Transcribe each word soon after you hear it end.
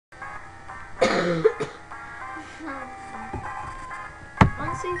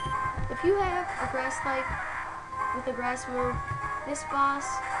Honestly, if you have a grass type with a grass move, this boss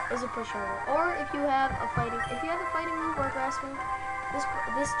is a pushover. Or if you have a fighting move or a grass move,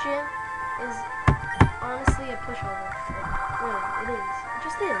 this gym is honestly a pushover. Like, really, it is. It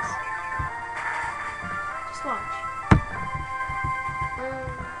just is. Just watch.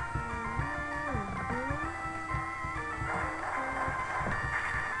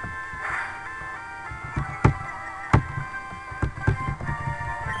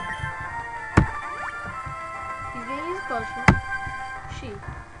 He's gonna use a potion.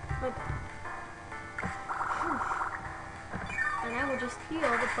 My bad. And I will just heal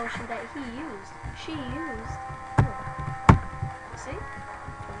the potion that she used. See? 20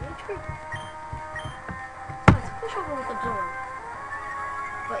 HP. Oh, it's a pushover with absorb.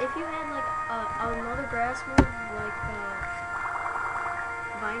 But if you had like another grass move, like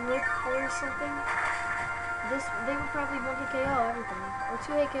Vine Whip or something, they would probably 1-hit KO everything. Or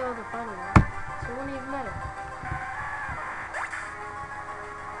 2-hit KO the final one. So it wouldn't even matter.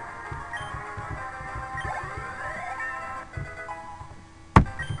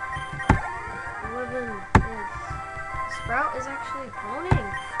 Sprout is actually cloning.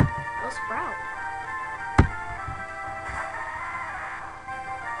 No Sprout.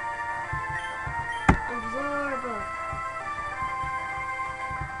 Absorb.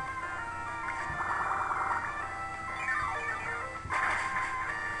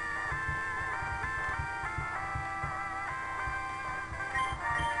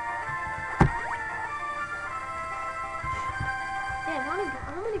 Damn,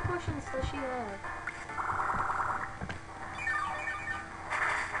 how many potions does she have?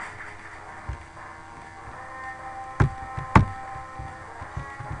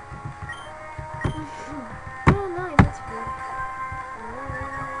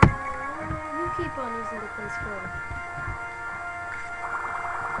 Keep on using the place for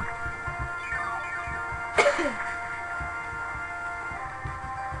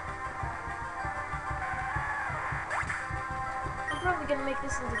I'm probably gonna make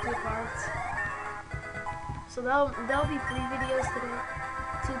this into 2 parts. So there'll be 3 videos today.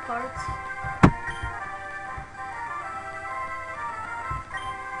 2 parts.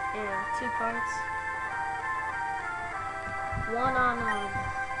 Yeah, 2 parts. One on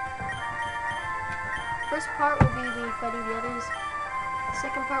first part will be me fighting the others. The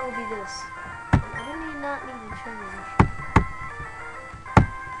second part will be this. I do not need to change.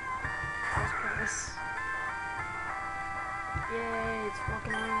 First press. Yay, it's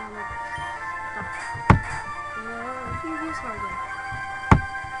walking around like stuff. Yeah, you use hard.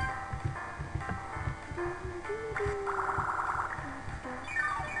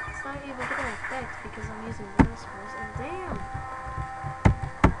 It's not even getting an effect because I'm using grass moves. And damn!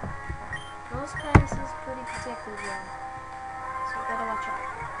 Most pass is pretty protected though, so I gotta watch out.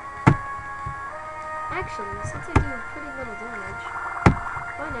 Actually, since I do pretty little damage,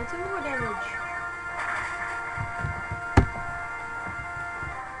 why not do more damage?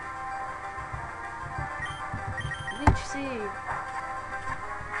 Leech Seed.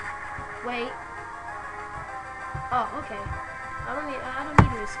 Wait. Oh, okay. I don't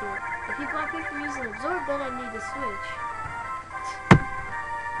need to escape. If you block me from using absorb, then I need to switch.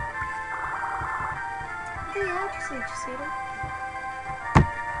 Yeah, just Leech Seed him.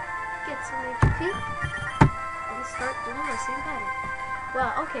 Get some HP. And start doing the same pattern.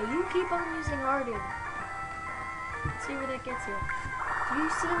 Well, okay, you keep on using Harden. Let's see where that gets you. Do you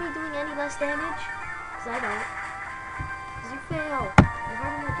see me doing any less damage? Because I don't. Because you fail. Your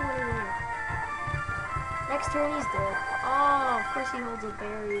Harden won't do anything. Next turn he's dead. Oh, of course he holds a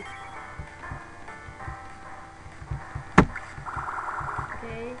berry.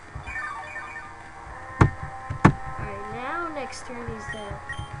 Okay. Next turn he's dead.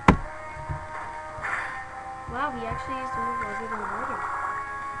 Wow, he actually used a move larger than Harden.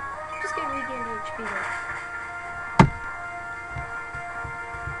 Just get regained HP though.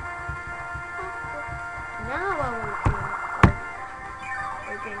 Now I will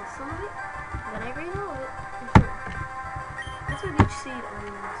regain some of it, then I regain all of it. That's what each seed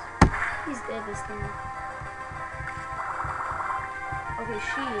means. He's dead this turn. Okay,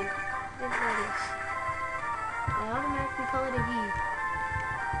 she didn't know this. I automatically call it a he.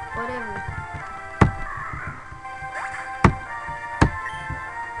 Whatever.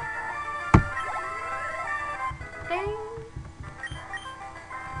 Dang.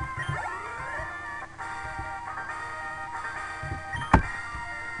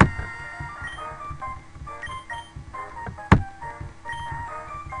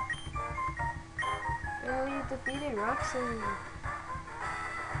 And we defeated Roxanne.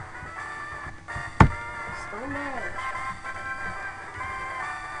 One match.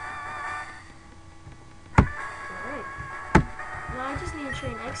 Alright. Now I just need to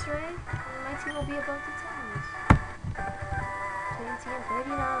train X-Ray, and my team will be above the 10s. TNT at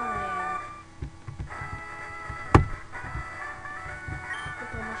 39.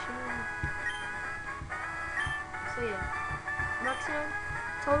 Football machine. So yeah. Maximum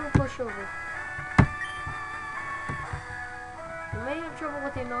total pushover. You might have trouble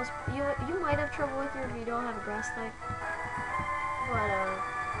with your nose. You might have trouble with your if you don't have a grass type. But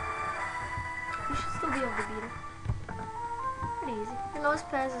you should still be able to beat him. Pretty easy. Your nose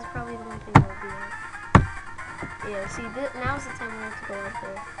pass is probably the one thing that would be hard. Yeah, see, now's the time we have to go out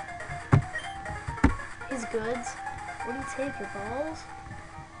there. His goods. What do you take? Your balls?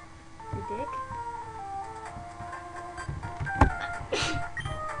 Your dick?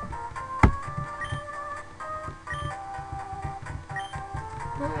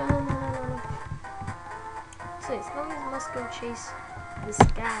 No. So, Sluggies must go chase this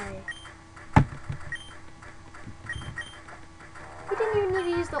guy. We didn't even need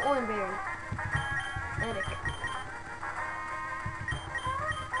to use the orange berry. Pathetic.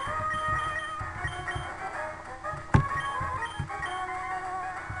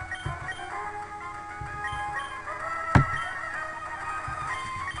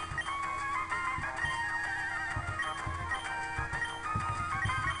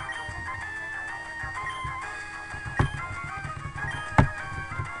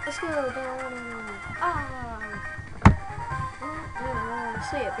 Let's go down.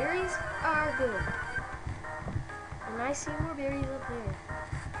 So yeah, berries are good. And I see more berries up there.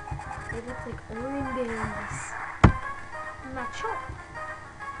 They look like orange berries. Macho.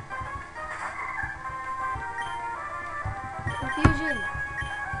 Confusion.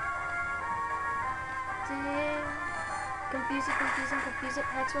 Damn. Confuse it.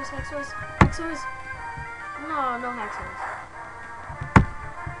 Haxorus. No Haxorus.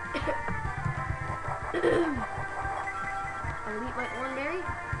 I'll eat my orange berry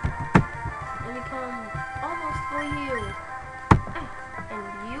and become almost fully healed. And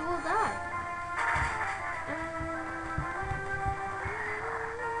you will die.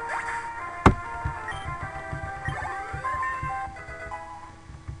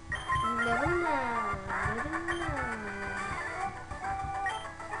 Level 9.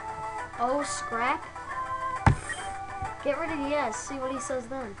 Oh, scrap. Get rid of the S. See what he says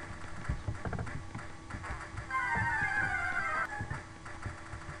then.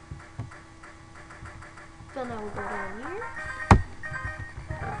 Then I will go down here.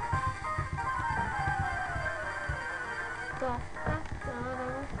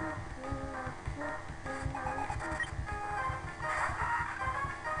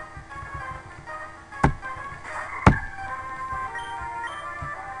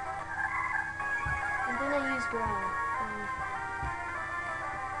 And then I use ground.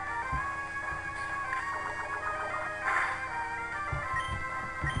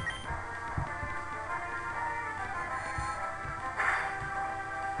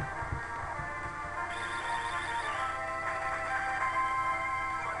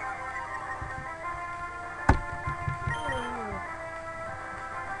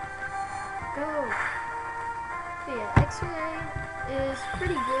 So yeah, X-Ray is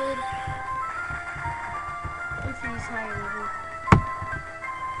pretty good if he's higher level.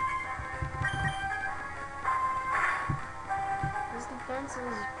 His defense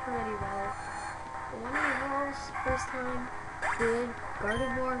is pretty low. But when he evolves first time, good.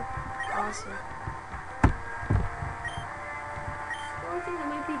 Gardevoir, awesome. The only thing that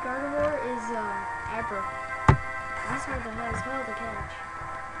might be Gardevoir is Abra. He's hard as hell to catch.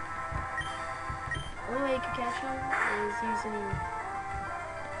 The only way you can catch him is using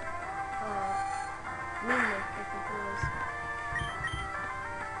Moonlight, I think it was.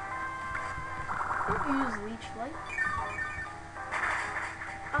 Don't use Leech Light.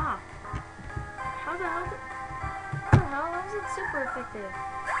 How the hell was it super effective?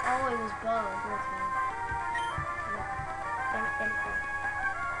 Oh, it was bugged. I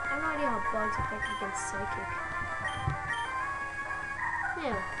have no idea how bugs affect against Psychic.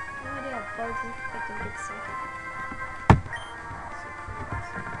 Yeah. No idea how bugs affect against Psychic.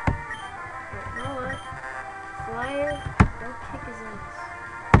 But you know what? Flyer, don't kick his ass.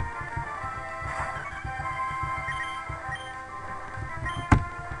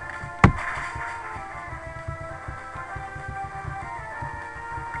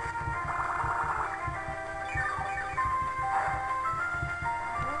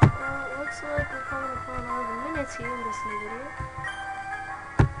 Well, it looks like we're coming upon 11 minutes here in this new video.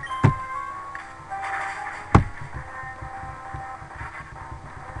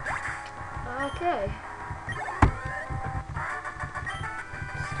 Okay.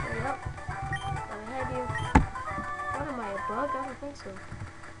 bug? I don't think so.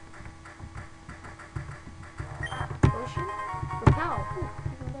 Potion? Repel. Ooh,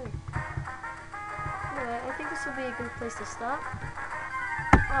 even better. Anyway, I think this will be a good place to stop.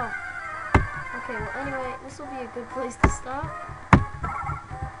 Oh. Okay, well anyway, this will be a good place to stop.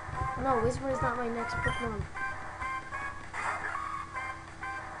 No, Whisper is not my next Pokemon.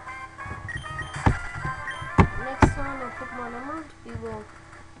 Next time on Pokemon Emerald, we will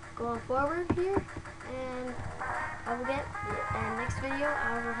go on forward here, and I will get, and next video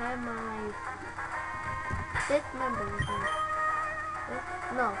I will have my 5th member with me.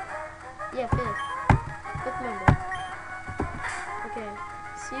 No. Yeah, 5th member. Okay,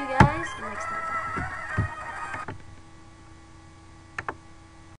 see you guys next time.